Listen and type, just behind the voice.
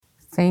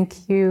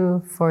Thank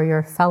you for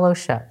your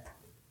fellowship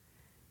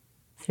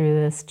through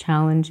this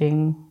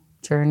challenging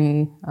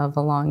journey of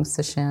a long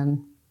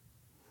sesshin.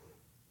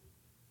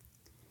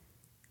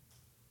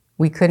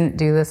 We couldn't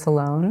do this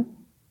alone.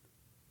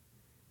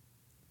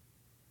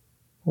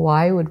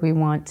 Why would we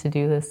want to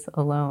do this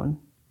alone?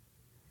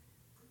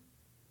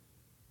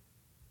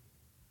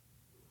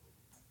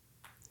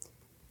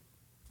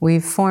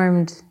 We've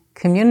formed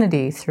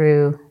community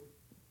through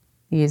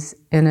these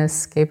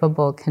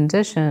inescapable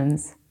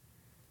conditions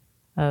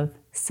of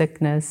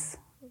sickness,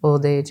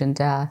 old age, and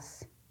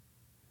death.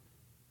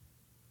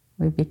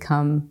 We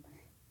become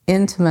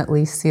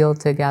intimately sealed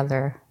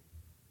together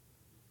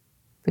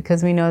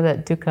because we know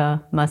that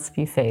dukkha must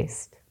be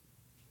faced.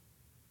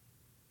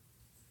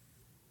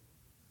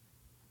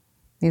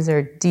 These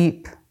are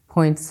deep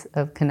points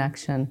of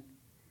connection.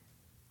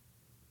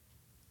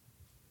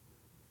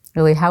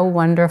 Really, how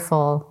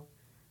wonderful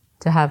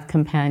to have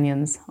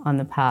companions on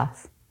the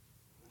path.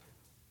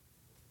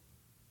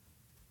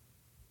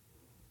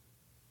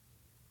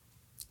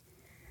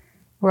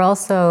 We're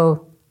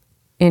also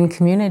in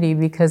community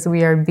because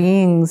we are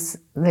beings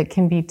that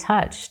can be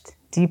touched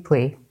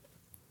deeply,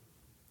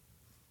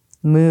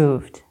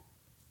 moved,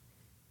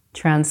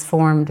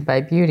 transformed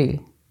by beauty.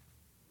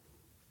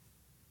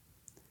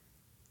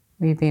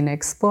 We've been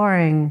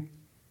exploring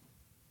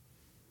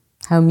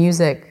how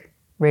music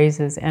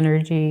raises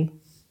energy,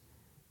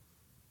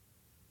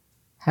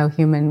 how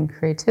human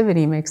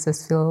creativity makes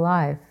us feel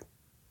alive.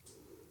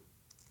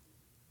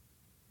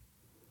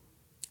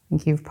 I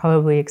think you've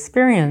probably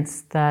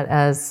experienced that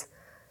as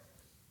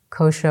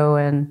Kosho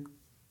and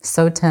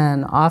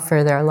Soten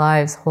offer their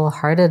lives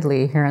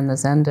wholeheartedly here in the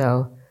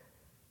Zendo,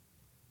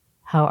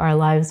 how our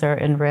lives are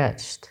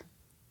enriched.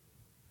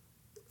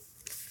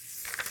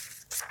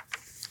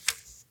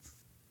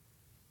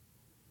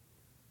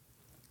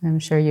 I'm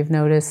sure you've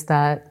noticed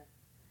that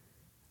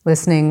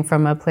listening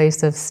from a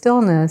place of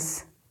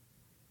stillness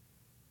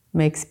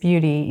makes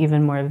beauty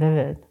even more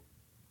vivid.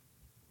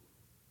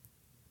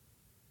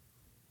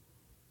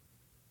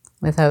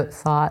 Without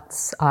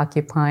thoughts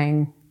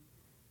occupying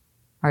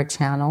our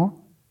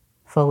channel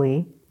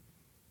fully,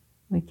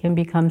 we can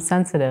become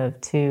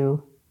sensitive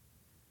to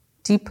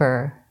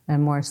deeper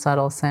and more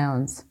subtle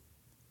sounds.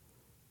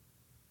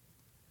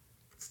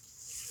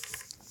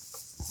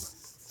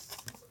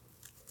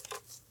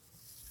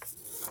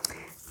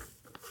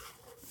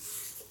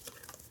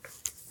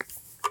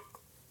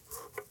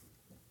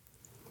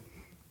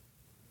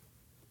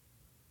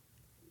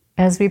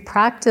 As we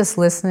practice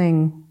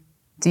listening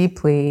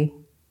deeply,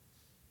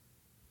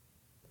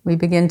 we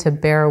begin to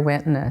bear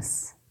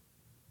witness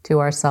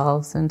to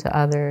ourselves and to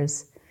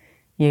others.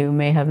 You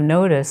may have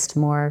noticed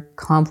more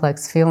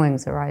complex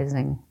feelings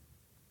arising.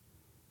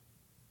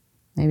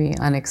 Maybe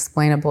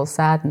unexplainable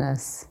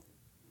sadness,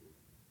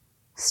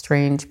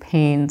 strange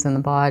pains in the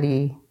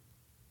body,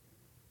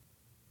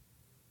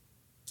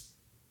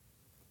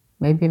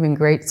 maybe even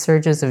great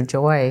surges of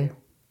joy.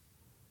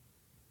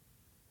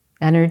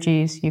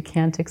 Energies you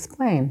can't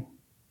explain.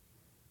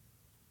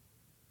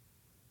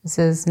 This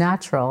is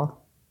natural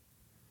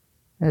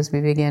as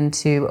we begin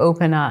to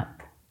open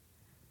up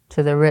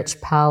to the rich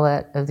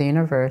palette of the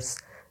universe,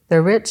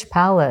 the rich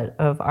palette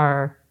of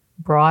our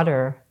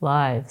broader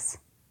lives.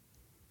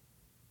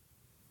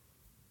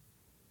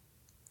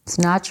 It's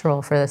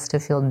natural for this to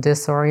feel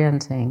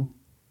disorienting,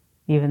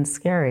 even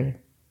scary.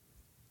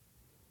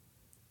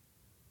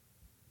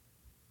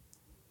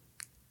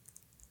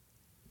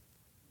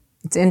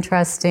 It's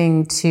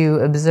interesting to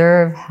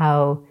observe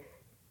how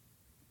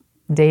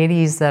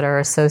deities that are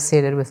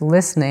associated with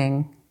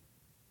listening,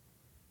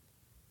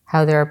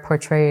 how they're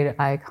portrayed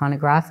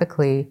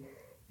iconographically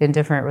in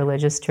different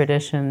religious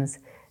traditions.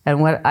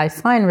 And what I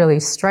find really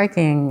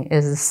striking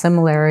is the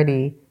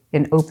similarity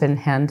in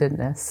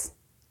open-handedness.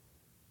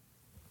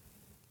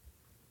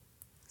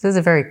 This is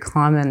a very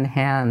common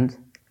hand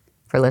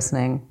for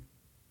listening.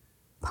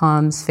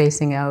 Palms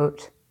facing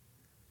out,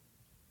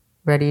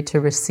 ready to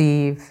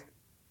receive,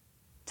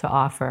 to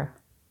offer.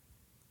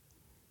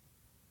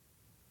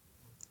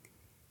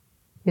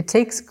 It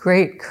takes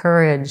great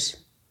courage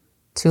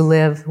to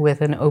live with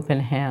an open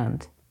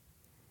hand,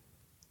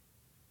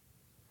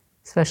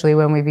 especially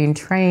when we've been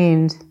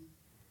trained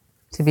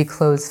to be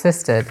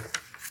closed-fisted.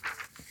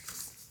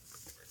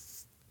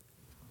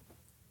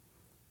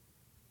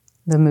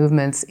 The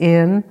movement's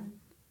in,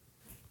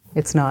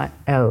 it's not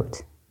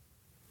out.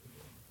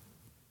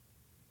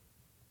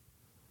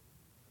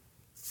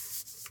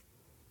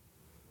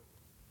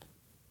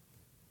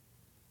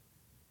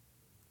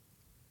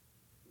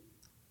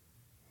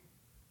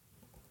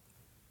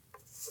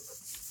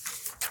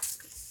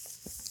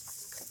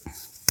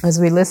 As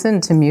we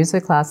listened to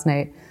music last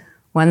night,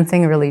 one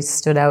thing really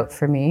stood out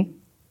for me,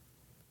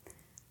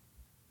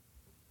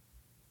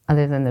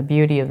 other than the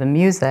beauty of the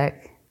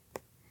music,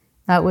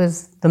 that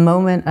was the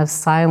moment of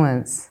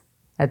silence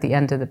at the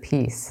end of the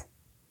piece.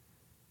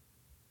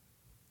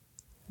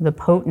 The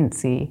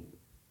potency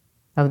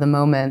of the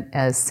moment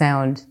as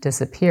sound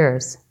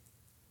disappears.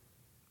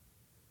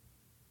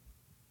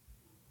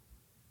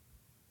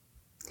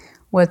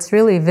 What's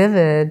really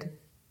vivid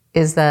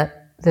is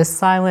that this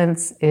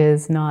silence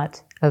is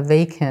not a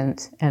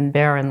vacant and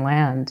barren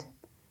land.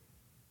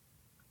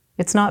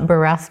 It's not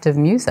bereft of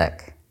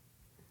music.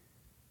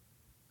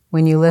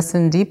 When you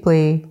listen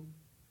deeply,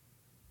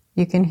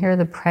 you can hear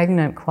the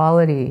pregnant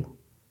quality.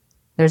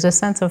 There's a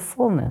sense of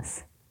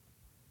fullness.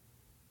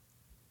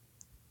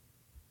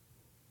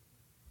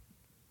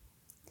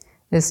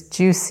 This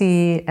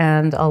juicy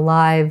and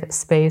alive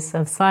space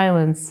of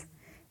silence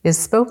is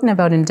spoken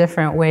about in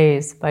different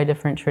ways by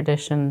different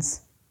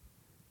traditions.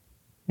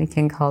 We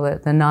can call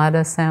it the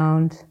nada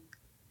sound,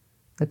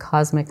 the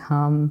cosmic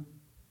hum,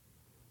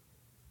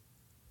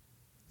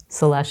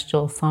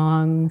 celestial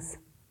songs,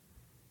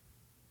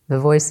 the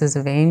voices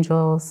of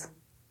angels,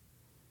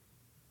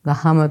 the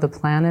hum of the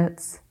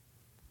planets.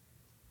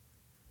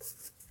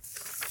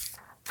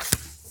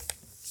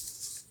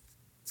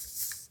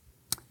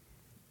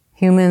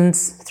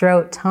 Humans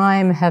throughout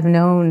time have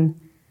known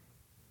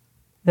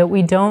that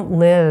we don't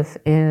live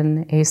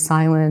in a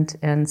silent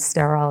and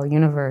sterile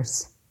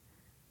universe.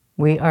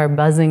 We are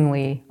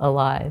buzzingly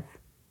alive.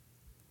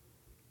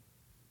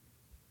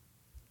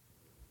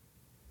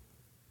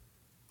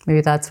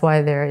 Maybe that's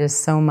why there is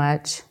so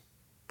much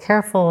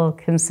careful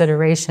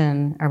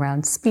consideration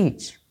around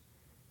speech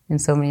in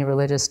so many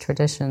religious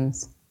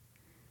traditions.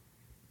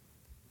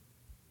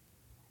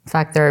 In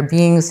fact, there are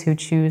beings who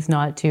choose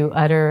not to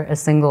utter a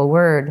single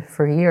word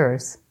for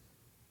years.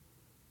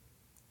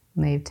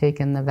 They've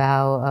taken the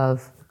vow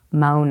of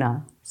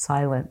mauna,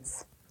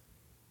 silence.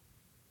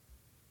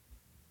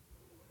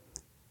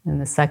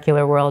 And the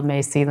secular world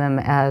may see them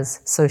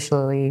as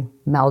socially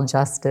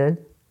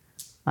maladjusted,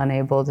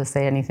 unable to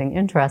say anything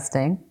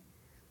interesting.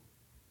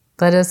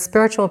 But as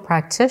spiritual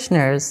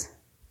practitioners,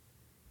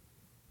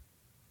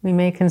 we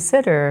may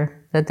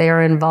consider that they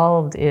are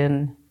involved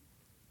in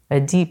a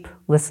deep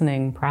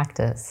listening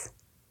practice.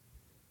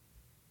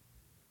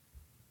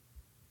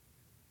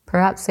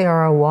 Perhaps they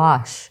are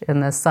awash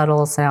in the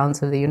subtle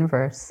sounds of the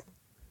universe,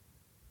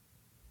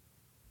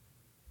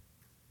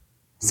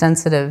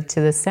 sensitive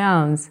to the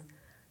sounds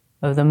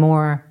of the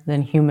more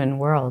than human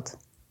world.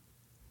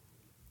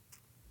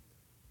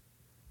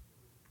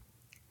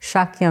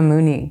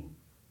 Shakyamuni.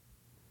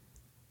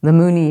 The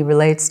Muni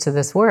relates to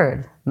this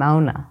word,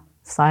 mauna,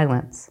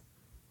 silence.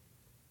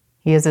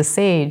 He is a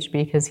sage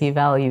because he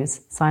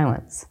values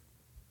silence.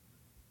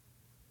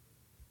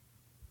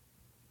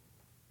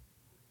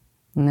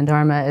 And the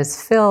Dharma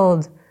is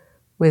filled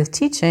with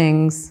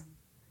teachings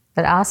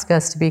that ask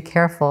us to be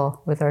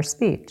careful with our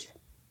speech.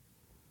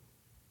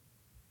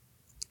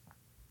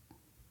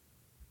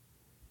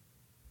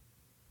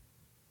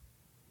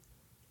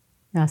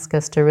 Ask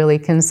us to really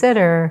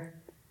consider,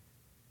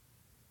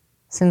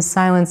 since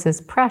silence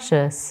is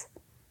precious,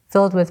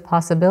 filled with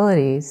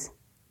possibilities,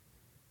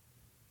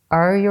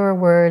 are your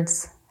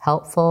words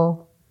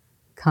helpful,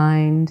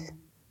 kind,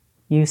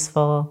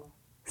 useful,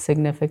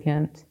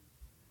 significant?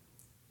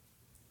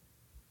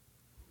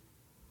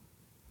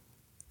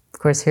 Of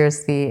course,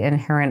 here's the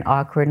inherent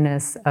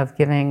awkwardness of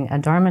giving a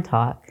Dharma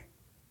talk.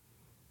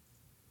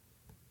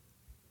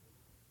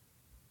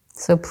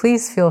 So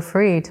please feel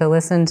free to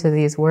listen to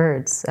these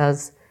words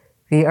as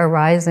the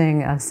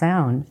arising of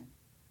sound,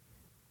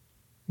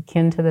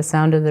 akin to the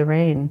sound of the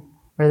rain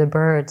or the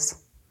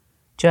birds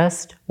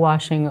just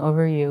washing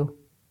over you.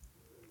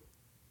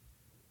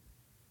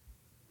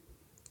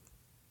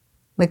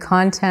 The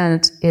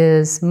content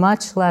is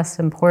much less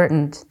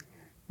important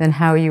than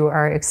how you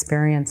are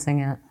experiencing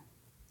it.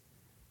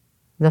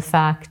 The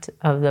fact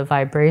of the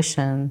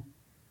vibration,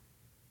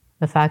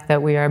 the fact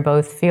that we are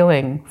both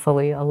feeling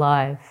fully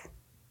alive.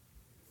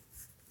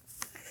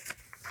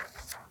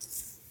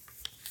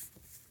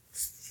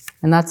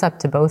 And that's up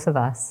to both of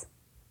us.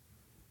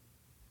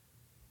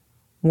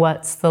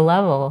 What's the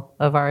level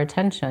of our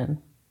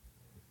attention?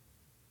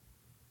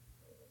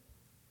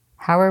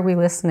 How are we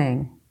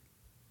listening?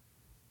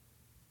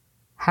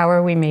 How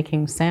are we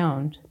making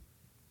sound?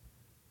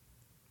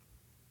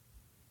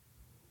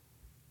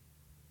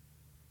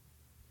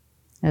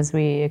 As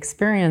we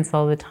experience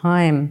all the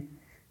time,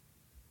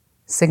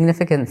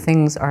 significant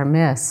things are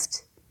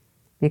missed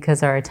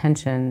because our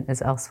attention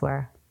is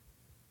elsewhere.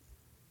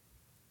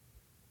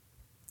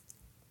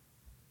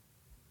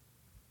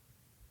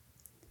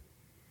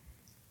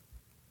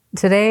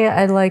 Today,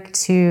 I'd like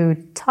to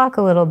talk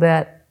a little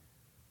bit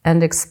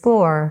and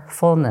explore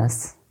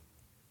fullness,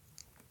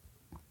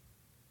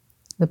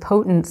 the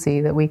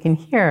potency that we can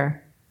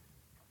hear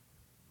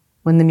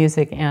when the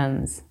music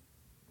ends,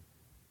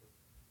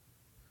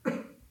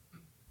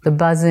 the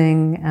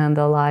buzzing and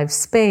alive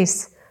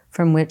space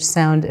from which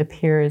sound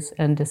appears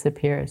and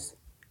disappears.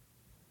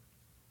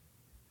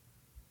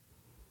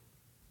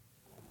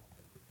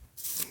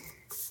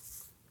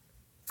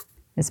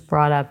 It's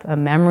brought up a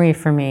memory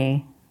for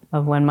me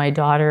of when my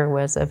daughter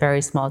was a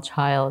very small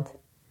child.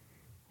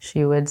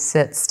 She would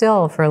sit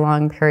still for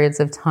long periods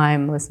of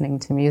time listening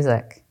to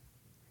music.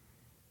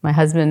 My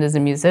husband is a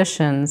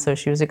musician, so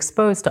she was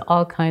exposed to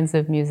all kinds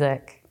of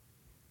music.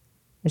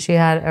 She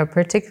had a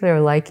particular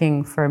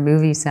liking for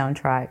movie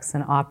soundtracks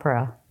and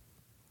opera.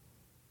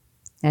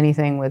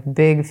 anything with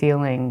big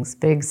feelings,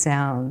 big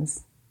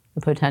sounds,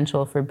 the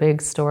potential for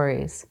big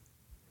stories.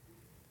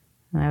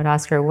 And I would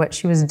ask her what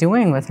she was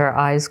doing with her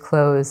eyes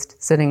closed,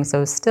 sitting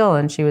so still,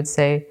 and she would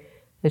say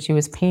that she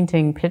was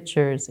painting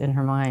pictures in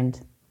her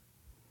mind.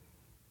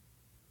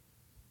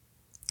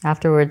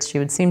 Afterwards, she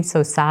would seem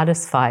so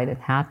satisfied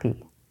and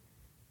happy,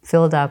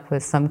 filled up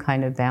with some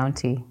kind of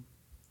bounty.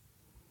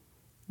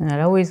 And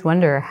I'd always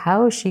wonder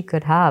how she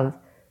could have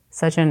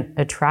such an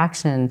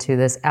attraction to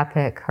this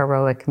epic,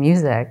 heroic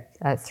music.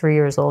 At 3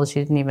 years old, she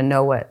didn't even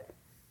know what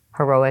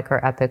heroic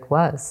or epic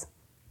was.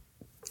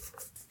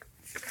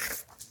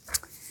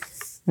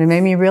 And it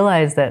made me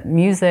realize that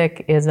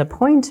music is a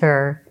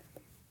pointer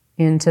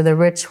into the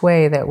rich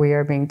way that we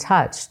are being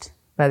touched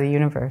by the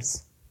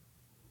universe.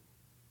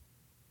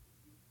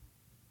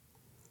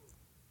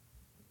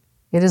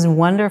 It is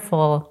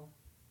wonderful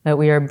that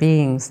we are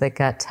beings that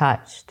get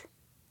touched.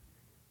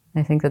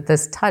 I think that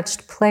this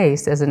touched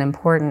place is an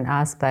important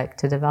aspect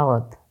to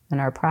develop in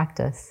our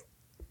practice.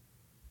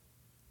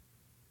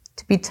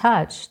 To be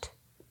touched,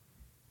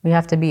 we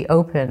have to be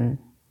open,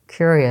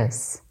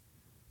 curious,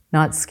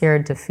 not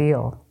scared to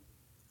feel.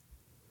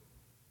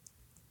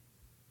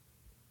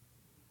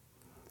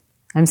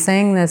 I'm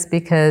saying this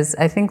because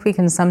I think we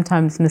can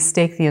sometimes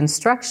mistake the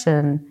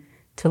instruction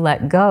to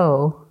let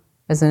go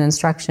as an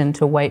instruction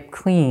to wipe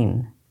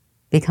clean,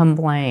 become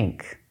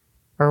blank,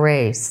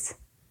 erase,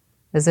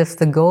 as if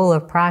the goal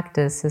of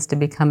practice is to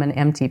become an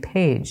empty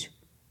page,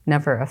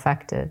 never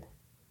affected.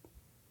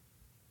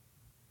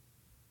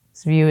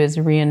 This view is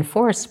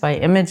reinforced by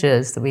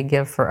images that we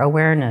give for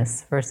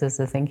awareness versus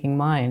the thinking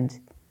mind.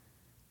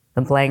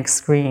 The blank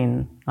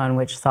screen on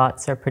which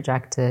thoughts are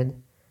projected,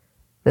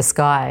 the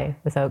sky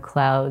without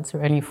clouds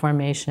or any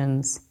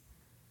formations,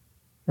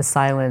 the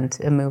silent,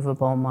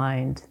 immovable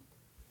mind.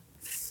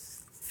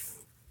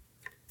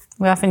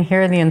 We often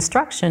hear the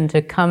instruction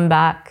to come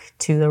back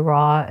to the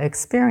raw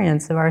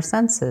experience of our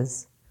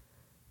senses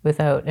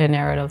without a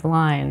narrative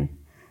line.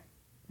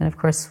 And of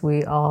course,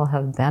 we all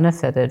have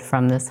benefited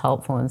from this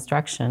helpful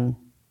instruction.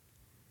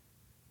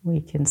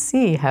 We can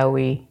see how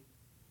we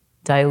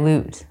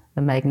dilute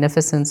the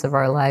magnificence of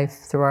our life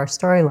through our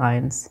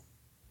storylines,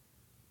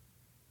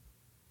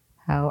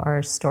 how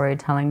our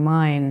storytelling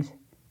mind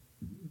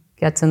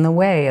gets in the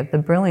way of the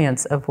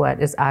brilliance of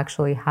what is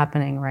actually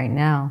happening right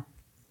now.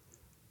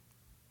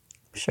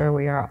 I'm sure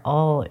we are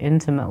all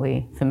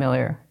intimately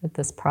familiar with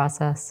this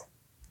process.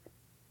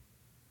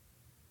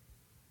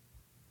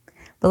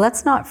 But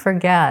let's not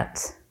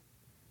forget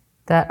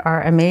that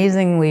our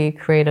amazingly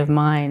creative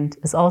mind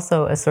is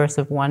also a source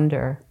of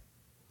wonder,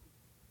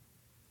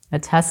 a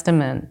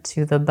testament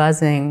to the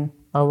buzzing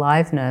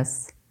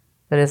aliveness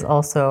that is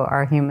also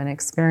our human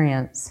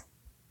experience.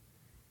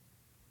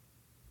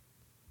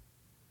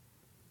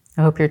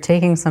 I hope you're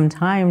taking some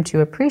time to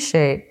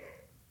appreciate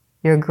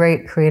your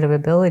great creative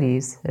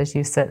abilities as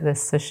you sit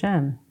this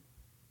sesshin.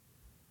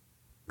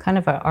 What kind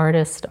of an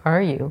artist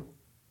are you?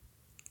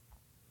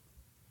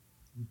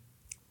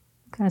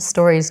 What kind of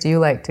stories do you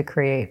like to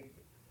create? Do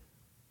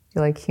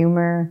you like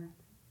humor?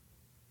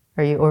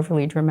 Are you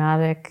overly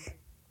dramatic?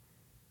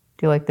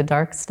 Do you like the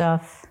dark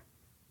stuff?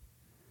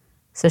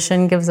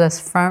 Sesshin gives us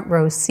front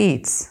row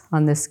seats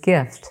on this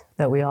gift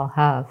that we all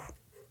have.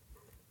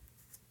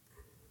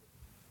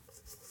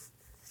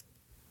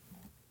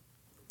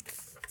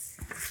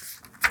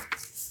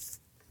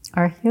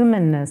 Our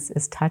humanness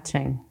is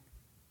touching.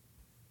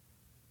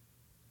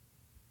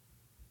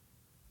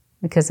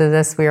 Because of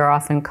this, we are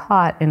often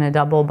caught in a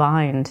double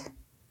bind.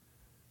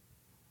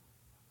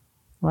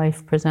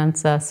 Life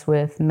presents us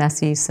with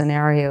messy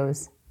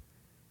scenarios,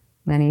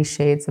 many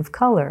shades of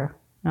color,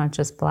 not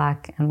just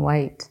black and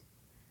white.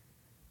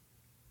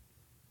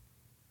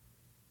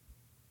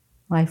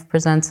 Life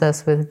presents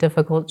us with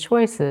difficult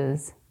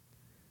choices,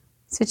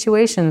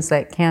 situations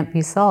that can't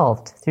be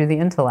solved through the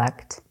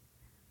intellect.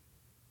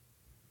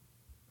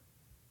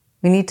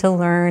 We need to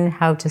learn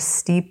how to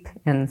steep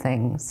in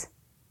things,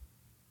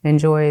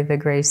 enjoy the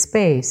gray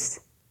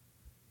space,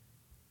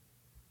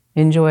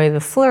 enjoy the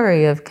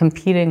flurry of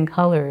competing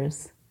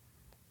colors,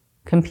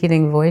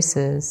 competing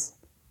voices,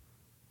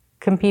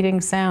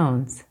 competing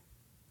sounds.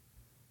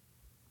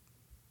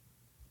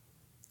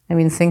 I've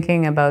been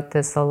thinking about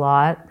this a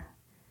lot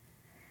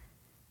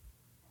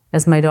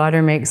as my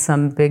daughter makes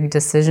some big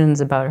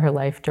decisions about her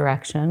life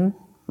direction,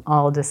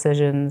 all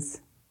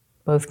decisions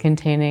both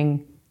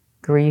containing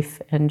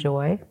grief and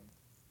joy.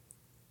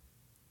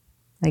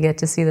 I get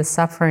to see the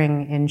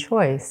suffering in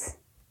choice,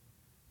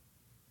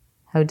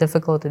 how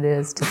difficult it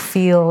is to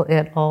feel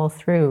it all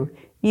through,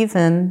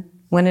 even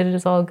when it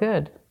is all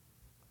good.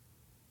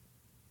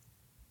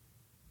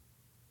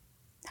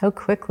 How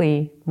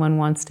quickly one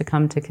wants to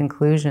come to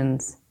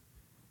conclusions,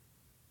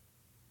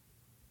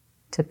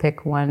 to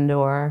pick one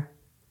door,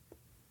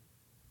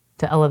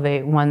 to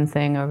elevate one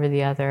thing over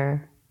the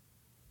other,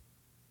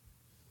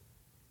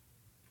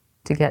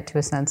 to get to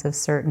a sense of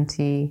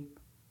certainty,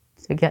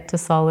 to get to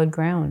solid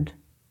ground.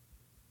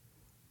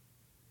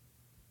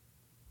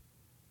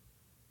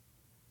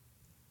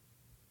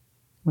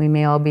 We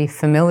may all be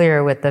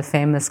familiar with the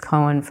famous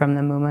koan from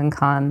the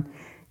Mumonkan,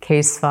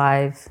 Case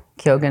 5,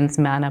 Kyogen's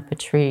man up a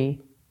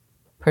tree,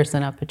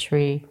 person up a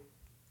tree.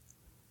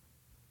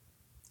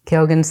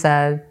 Kyogen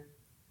said,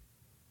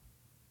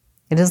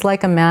 "It is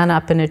like a man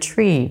up in a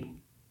tree,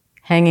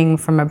 hanging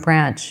from a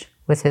branch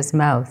with his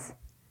mouth.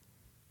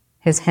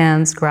 His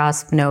hands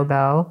grasp no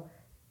bough,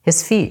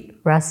 his feet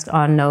rest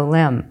on no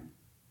limb.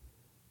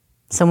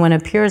 Someone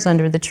appears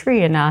under the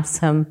tree and asks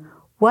him,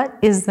 'What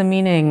is the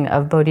meaning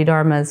of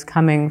Bodhidharma's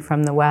coming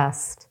from the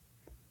West?'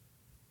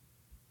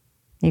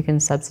 You can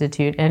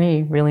substitute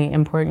any really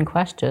important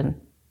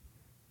question.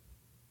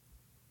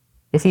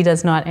 If he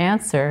does not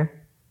answer,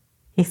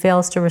 he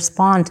fails to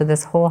respond to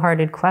this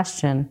wholehearted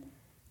question.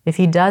 If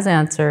he does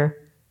answer,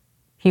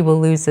 he will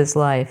lose his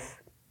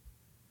life.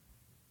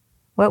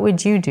 What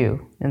would you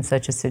do in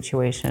such a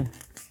situation?"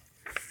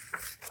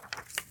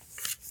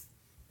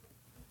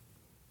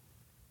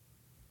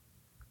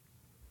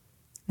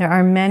 There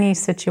are many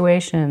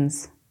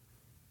situations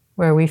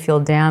where we feel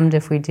damned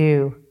if we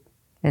do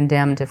and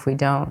damned if we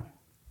don't.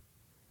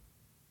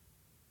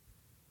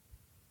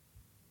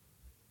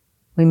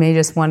 We may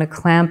just want to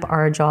clamp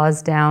our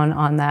jaws down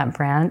on that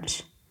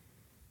branch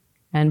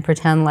and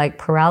pretend like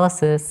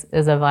paralysis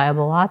is a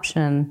viable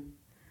option,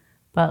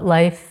 but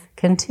life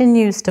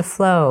continues to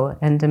flow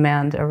and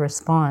demand a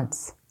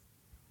response.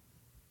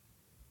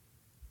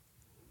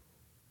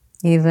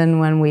 Even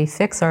when we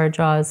fix our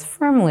jaws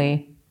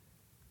firmly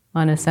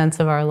on a sense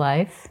of our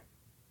life,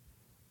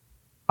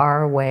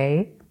 our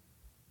way,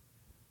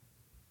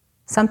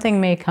 something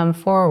may come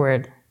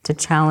forward to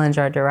challenge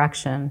our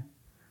direction,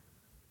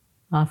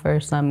 offer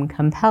some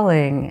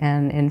compelling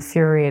and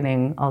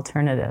infuriating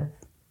alternative.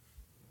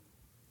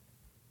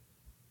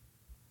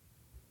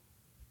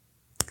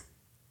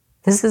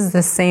 This is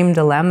the same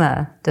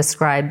dilemma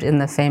described in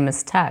the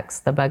famous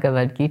text, the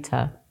Bhagavad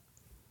Gita.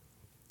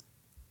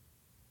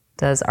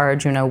 Does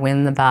Arjuna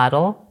win the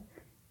battle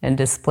and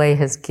display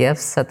his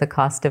gifts at the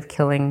cost of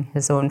killing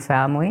his own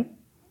family?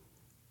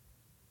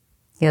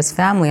 He has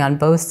family on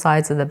both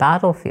sides of the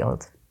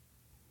battlefield.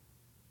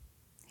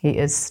 He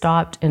is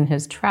stopped in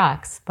his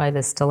tracks by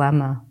this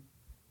dilemma.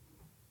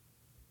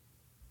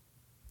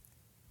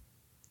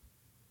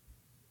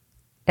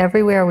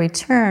 Everywhere we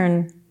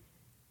turn,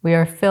 we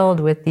are filled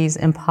with these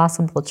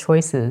impossible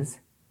choices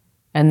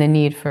and the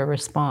need for a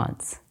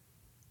response.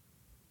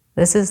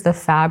 This is the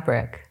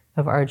fabric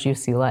of our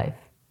juicy life.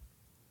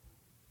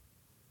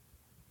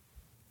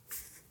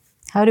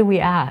 How do we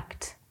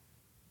act?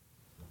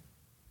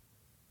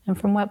 And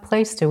from what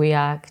place do we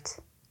act?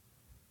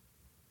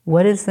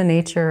 What is the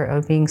nature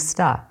of being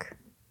stuck?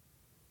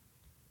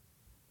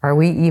 Are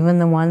we even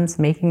the ones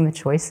making the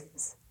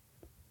choices?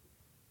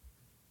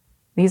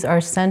 These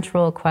are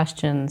central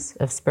questions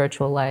of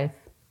spiritual life.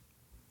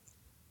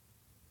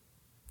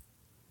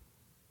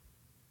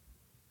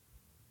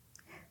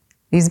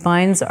 These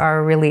binds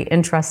are really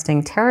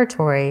interesting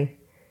territory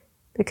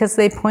because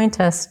they point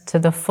us to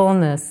the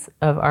fullness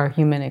of our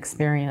human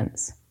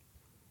experience.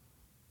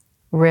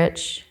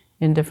 Rich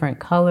in different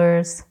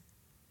colors,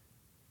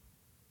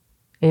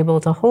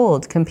 able to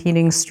hold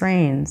competing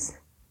strains,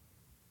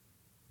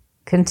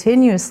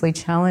 continuously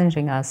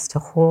challenging us to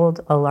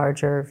hold a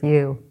larger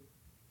view.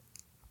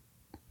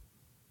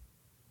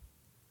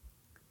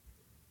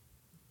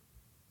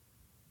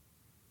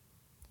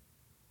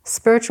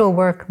 Spiritual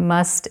work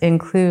must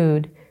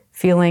include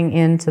feeling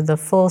into the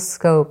full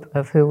scope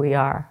of who we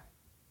are,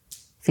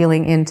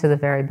 feeling into the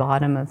very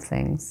bottom of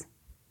things.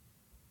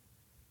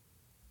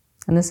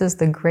 And this is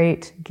the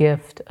great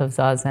gift of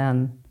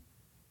Zazen,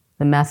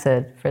 the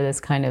method for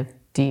this kind of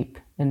deep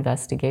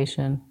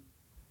investigation.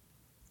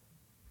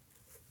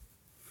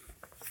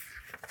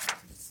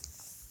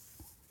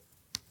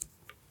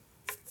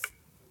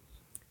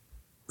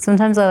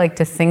 Sometimes I like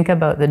to think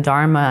about the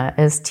Dharma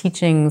as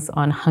teachings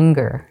on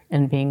hunger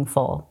and being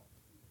full.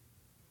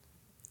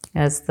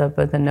 As the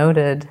Buddha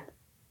noted,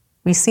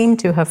 we seem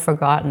to have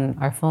forgotten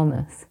our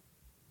fullness.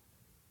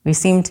 We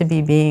seem to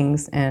be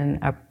beings in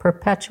a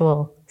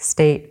perpetual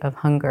state of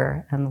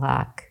hunger and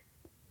lack.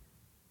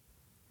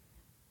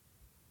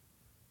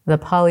 The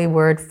Pali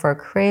word for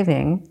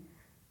craving,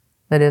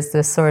 that is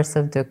the source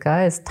of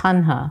dukkha, is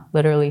tanha,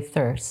 literally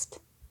thirst.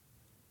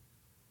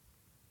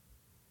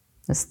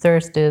 This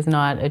thirst is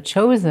not a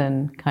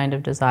chosen kind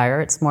of desire,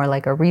 it's more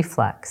like a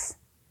reflex.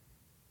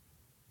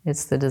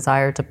 It's the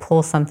desire to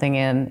pull something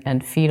in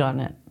and feed on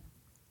it.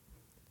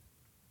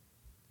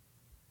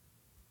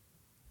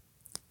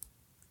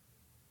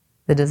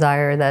 The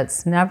desire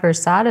that's never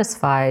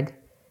satisfied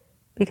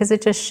because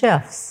it just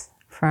shifts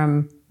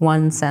from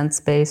one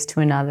sense base to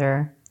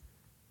another,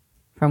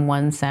 from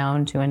one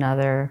sound to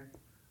another,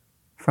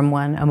 from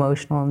one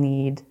emotional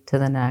need to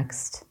the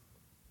next,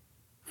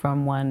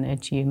 from one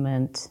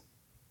achievement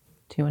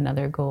to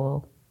another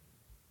goal.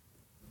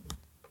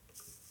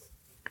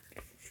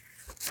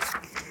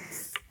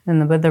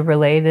 And the Buddha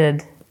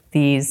related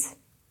these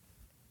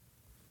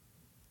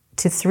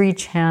to 3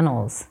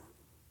 channels.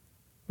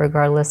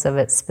 Regardless of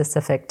its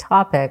specific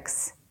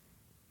topics,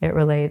 it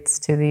relates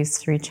to these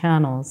 3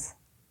 channels.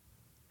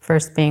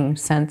 First being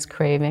sense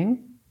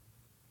craving,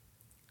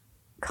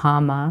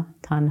 kama,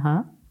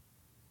 tanha,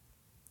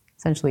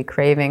 essentially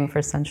craving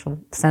for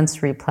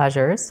sensory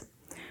pleasures,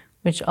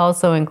 which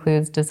also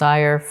includes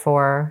desire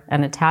for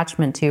and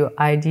attachment to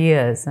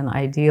ideas and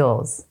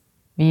ideals,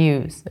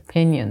 views,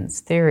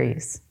 opinions,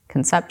 theories,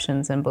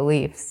 conceptions, and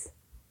beliefs.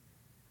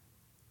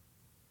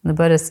 In the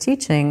Buddhist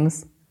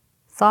teachings,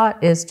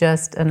 thought is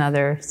just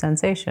another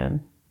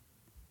sensation.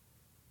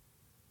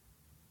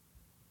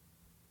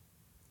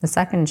 The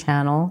second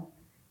channel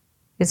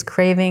is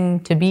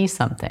craving to be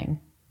something,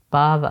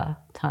 bhava,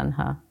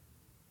 tanha.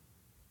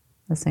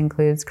 This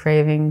includes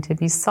craving to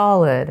be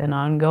solid and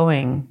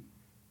ongoing,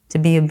 to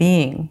be a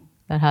being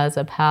that has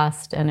a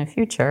past and a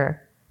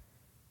future,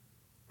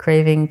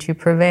 craving to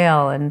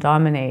prevail and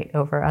dominate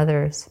over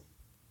others.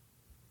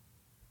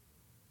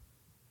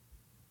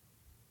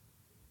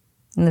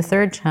 And the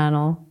third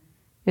channel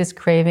is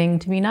craving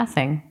to be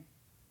nothing,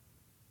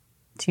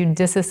 to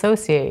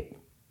disassociate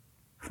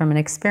from an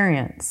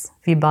experience,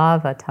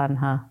 vibhava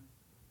tanha,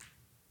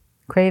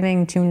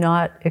 craving to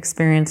not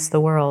experience the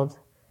world,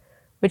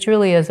 which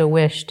really is a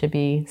wish to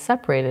be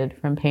separated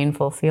from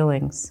painful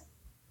feelings.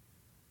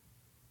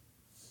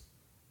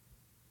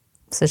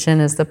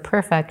 Sesshin is the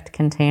perfect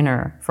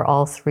container for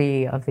all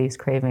three of these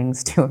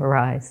cravings to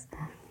arise.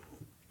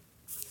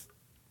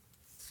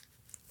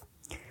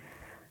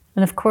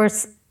 And of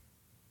course,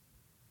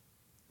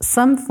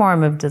 some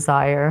form of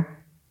desire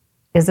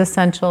is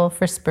essential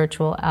for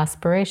spiritual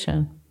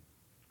aspiration.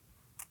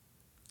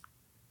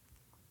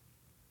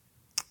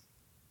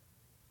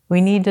 We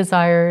need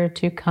desire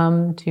to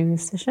come to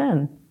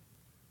Sesshin,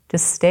 to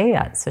stay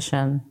at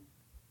Sesshin.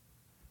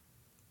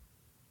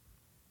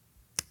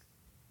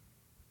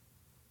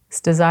 This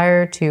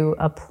desire to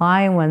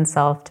apply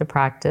oneself to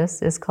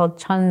practice is called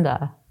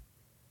chanda.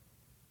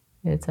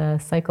 It's a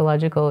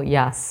psychological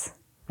yes,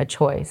 a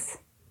choice.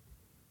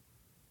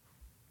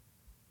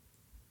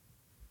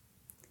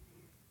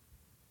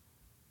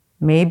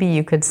 Maybe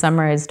you could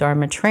summarize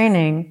Dharma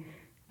training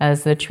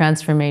as the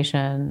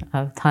transformation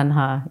of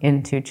tanha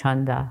into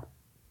chanda.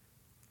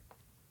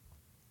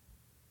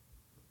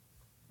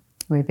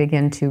 We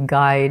begin to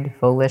guide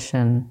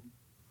volition,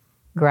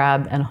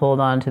 grab and hold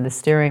on to the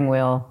steering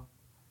wheel,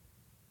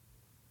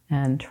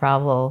 and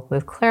travel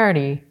with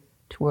clarity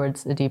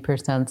towards a deeper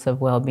sense of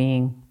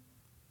well-being.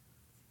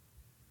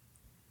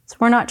 So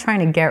we're not trying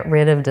to get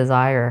rid of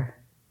desire.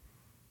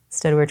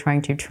 Instead, we're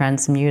trying to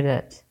transmute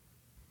it,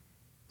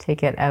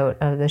 take it out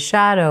of the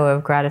shadow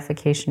of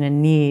gratification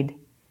and need,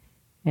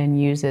 and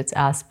use its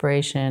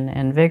aspiration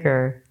and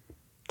vigor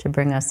to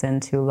bring us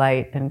into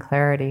light and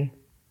clarity.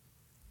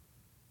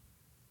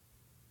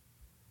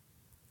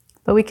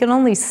 But we can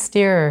only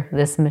steer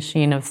this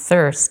machine of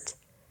thirst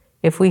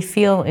if we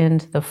feel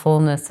into the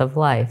fullness of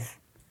life,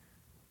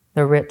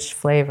 the rich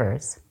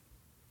flavors.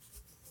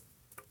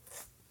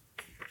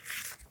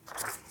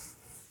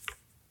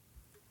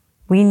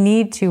 We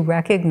need to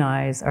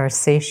recognize our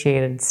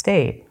satiated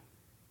state.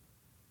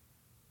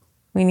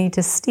 We need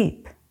to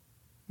steep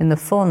in the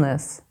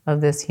fullness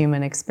of this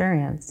human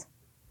experience.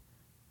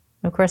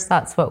 Of course,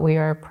 that's what we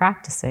are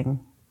practicing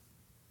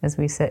as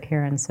we sit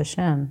here in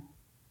Sesshin.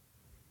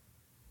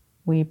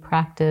 We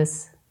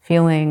practice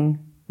feeling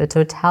the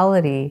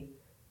totality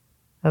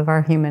of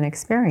our human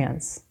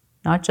experience,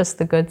 not just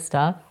the good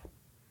stuff,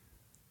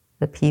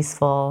 the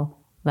peaceful,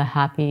 the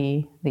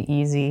happy, the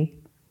easy.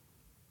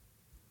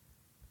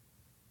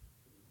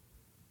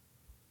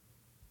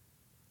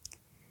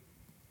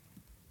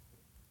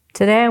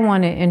 Today I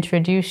want to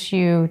introduce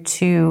you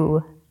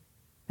to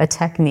a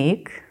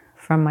technique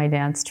from my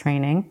dance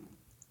training.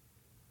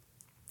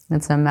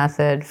 It's a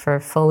method for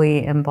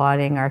fully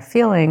embodying our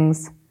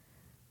feelings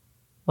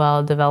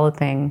while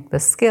developing the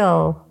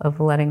skill of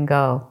letting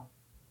go,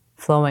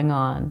 flowing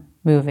on,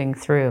 moving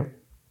through.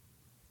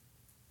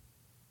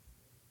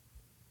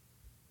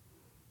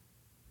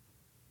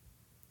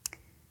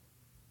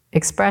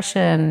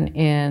 Expression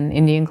in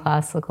Indian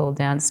classical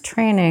dance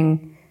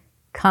training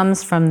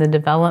comes from the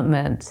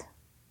development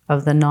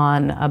of the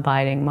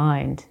non-abiding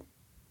mind.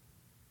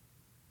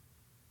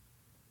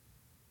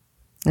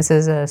 This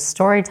is a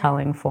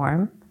storytelling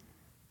form.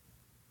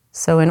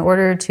 So in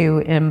order to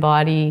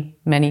embody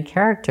many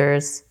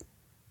characters,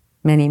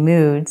 many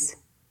moods,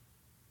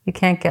 you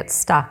can't get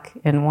stuck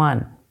in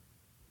one.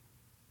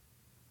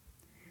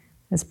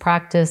 This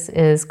practice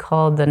is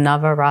called the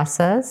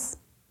Navarasas,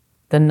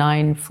 the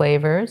 9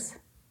 flavors.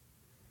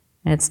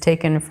 And it's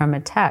taken from a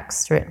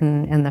text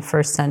written in the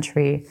 1st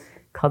century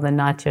called the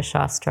Natya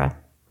Shastra.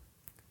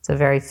 It's a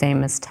very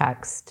famous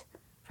text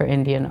for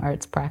Indian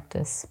arts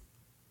practice.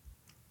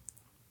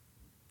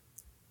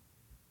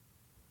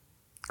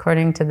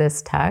 According to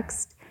this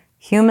text,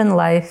 human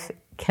life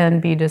can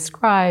be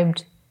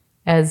described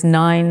as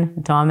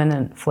 9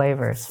 dominant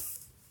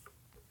flavors.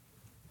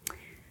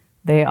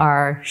 They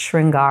are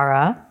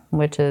Shringara,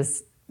 which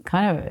is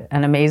kind of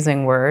an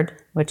amazing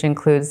word, which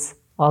includes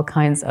all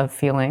kinds of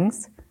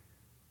feelings: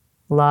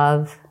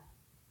 love,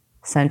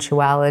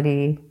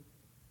 sensuality,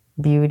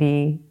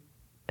 beauty,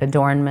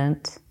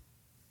 adornment.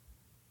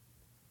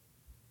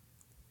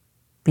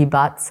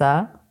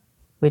 Bibhatsa,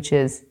 which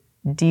is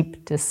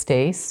deep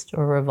distaste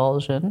or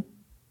revulsion.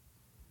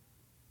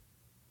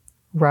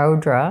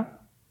 Raudra,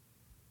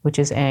 which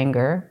is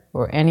anger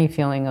or any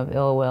feeling of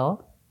ill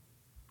will.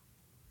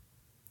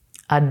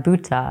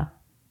 Adbhuta,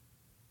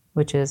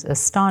 which is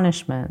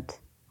astonishment,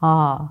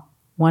 awe,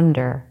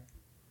 wonder.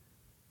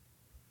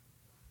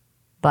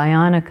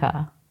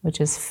 Bhayanika, which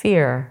is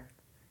fear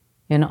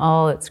in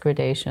all its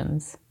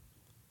gradations.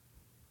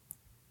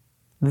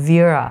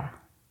 Vira,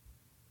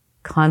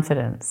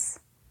 confidence,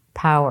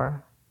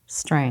 power,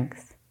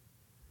 strength.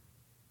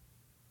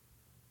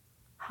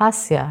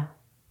 Hasya,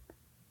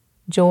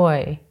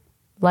 joy,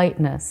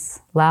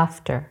 lightness,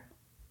 laughter.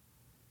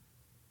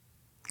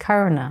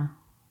 Karuna,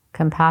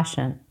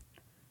 compassion,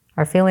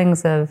 our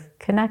feelings of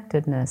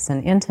connectedness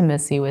and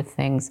intimacy with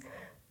things.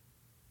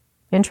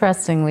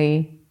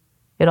 Interestingly,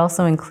 it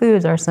also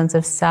includes our sense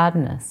of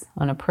sadness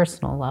on a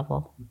personal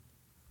level.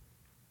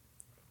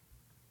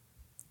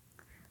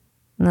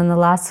 And then the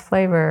last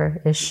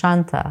flavor is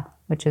Shanta,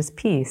 which is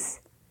peace.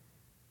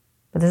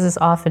 But this is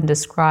often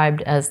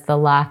described as the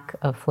lack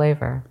of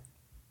flavor.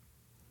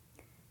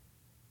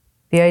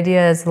 The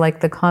idea is like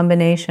the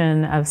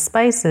combination of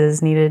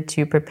spices needed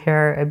to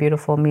prepare a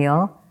beautiful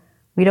meal.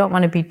 We don't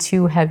want to be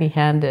too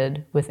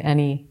heavy-handed with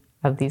any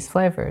of these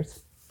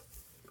flavors.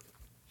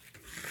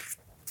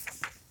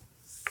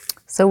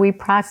 So we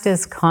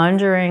practice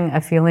conjuring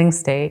a feeling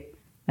state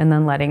and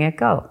then letting it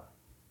go.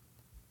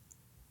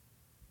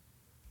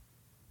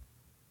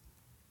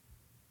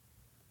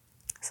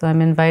 So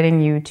I'm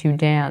inviting you to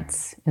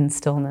dance in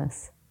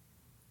stillness.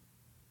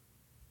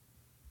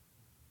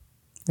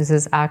 This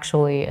is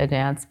actually a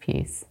dance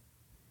piece,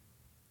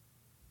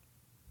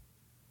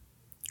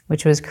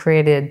 which was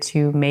created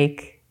to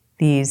make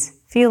these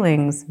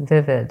feelings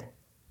vivid,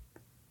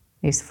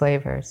 these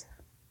flavors.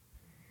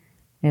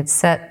 It's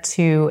set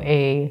to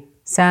a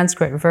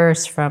Sanskrit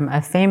verse from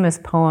a famous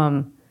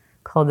poem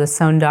called the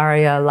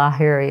Saundarya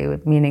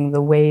Lahiri, meaning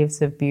the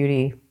waves of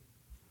beauty,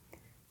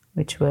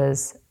 which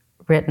was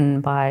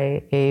written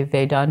by a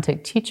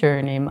Vedantic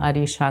teacher named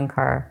Adi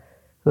Shankar,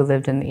 who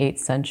lived in the 8th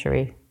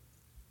century.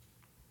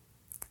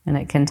 And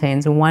it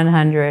contains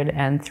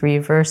 103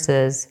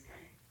 verses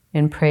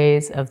in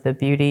praise of the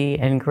beauty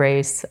and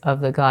grace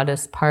of the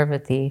goddess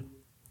Parvati,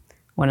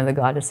 one of the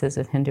goddesses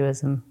of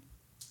Hinduism.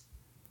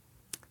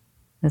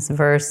 This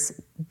verse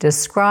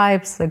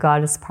describes the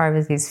goddess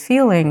Parvati's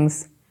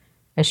feelings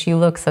as she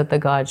looks at the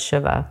god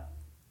Shiva.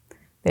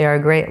 They are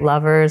great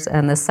lovers,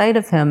 and the sight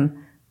of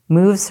him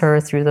moves her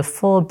through the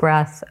full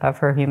breadth of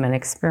her human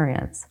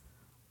experience.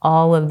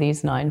 All of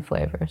these 9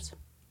 flavors.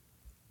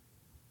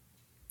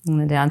 And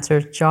the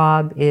dancer's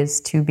job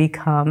is to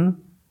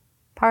become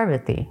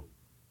Parvati.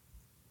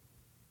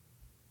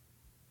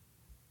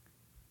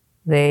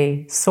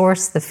 They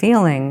source the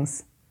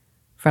feelings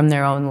from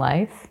their own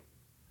life,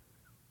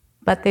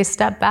 but they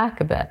step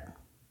back a bit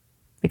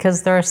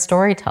because they're a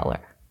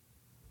storyteller,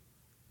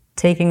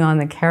 taking on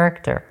the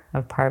character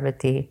of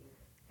Parvati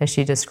as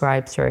she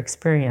describes her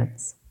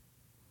experience.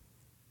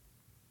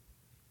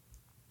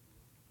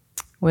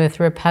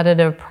 With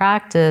repetitive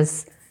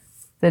practice,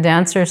 the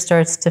dancer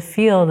starts to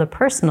feel the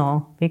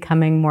personal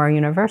becoming more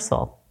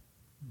universal.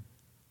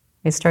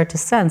 They start to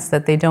sense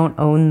that they don't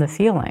own the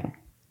feeling.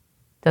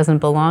 It doesn't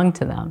belong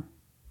to them.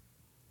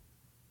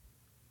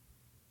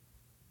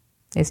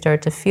 They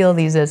start to feel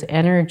these as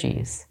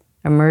energies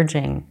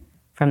emerging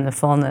from the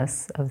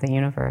fullness of the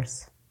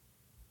universe.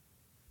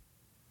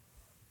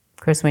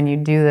 Of course, when you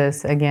do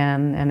this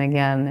again and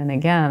again and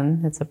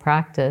again, it's a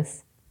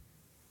practice,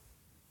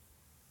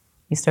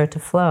 you start to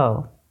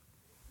flow.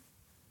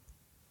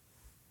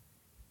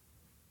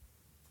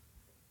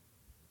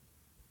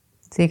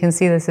 So you can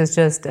see this is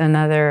just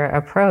another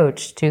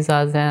approach to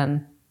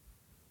Zazen.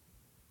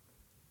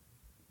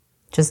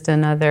 Just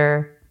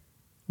another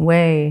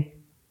way,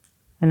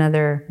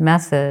 another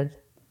method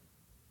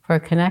for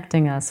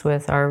connecting us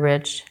with our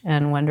rich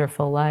and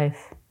wonderful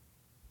life.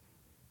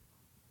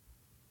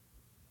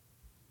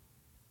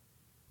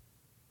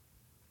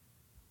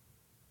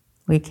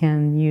 We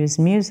can use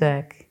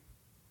music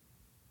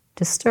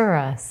to stir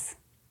us,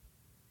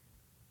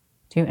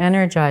 to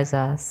energize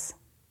us,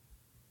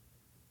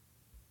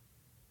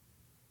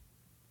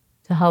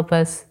 to help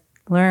us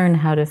learn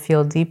how to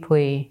feel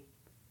deeply,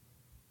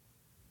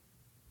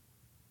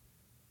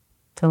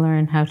 to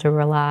learn how to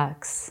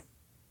relax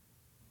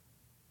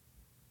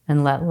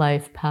and let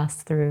life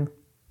pass through.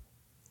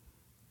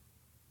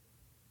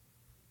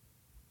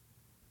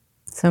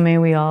 So may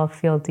we all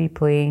feel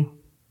deeply,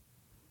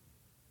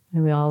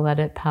 may we all let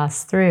it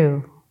pass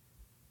through,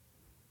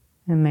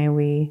 and may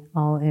we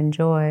all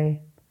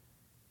enjoy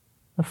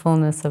the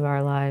fullness of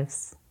our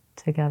lives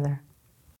together.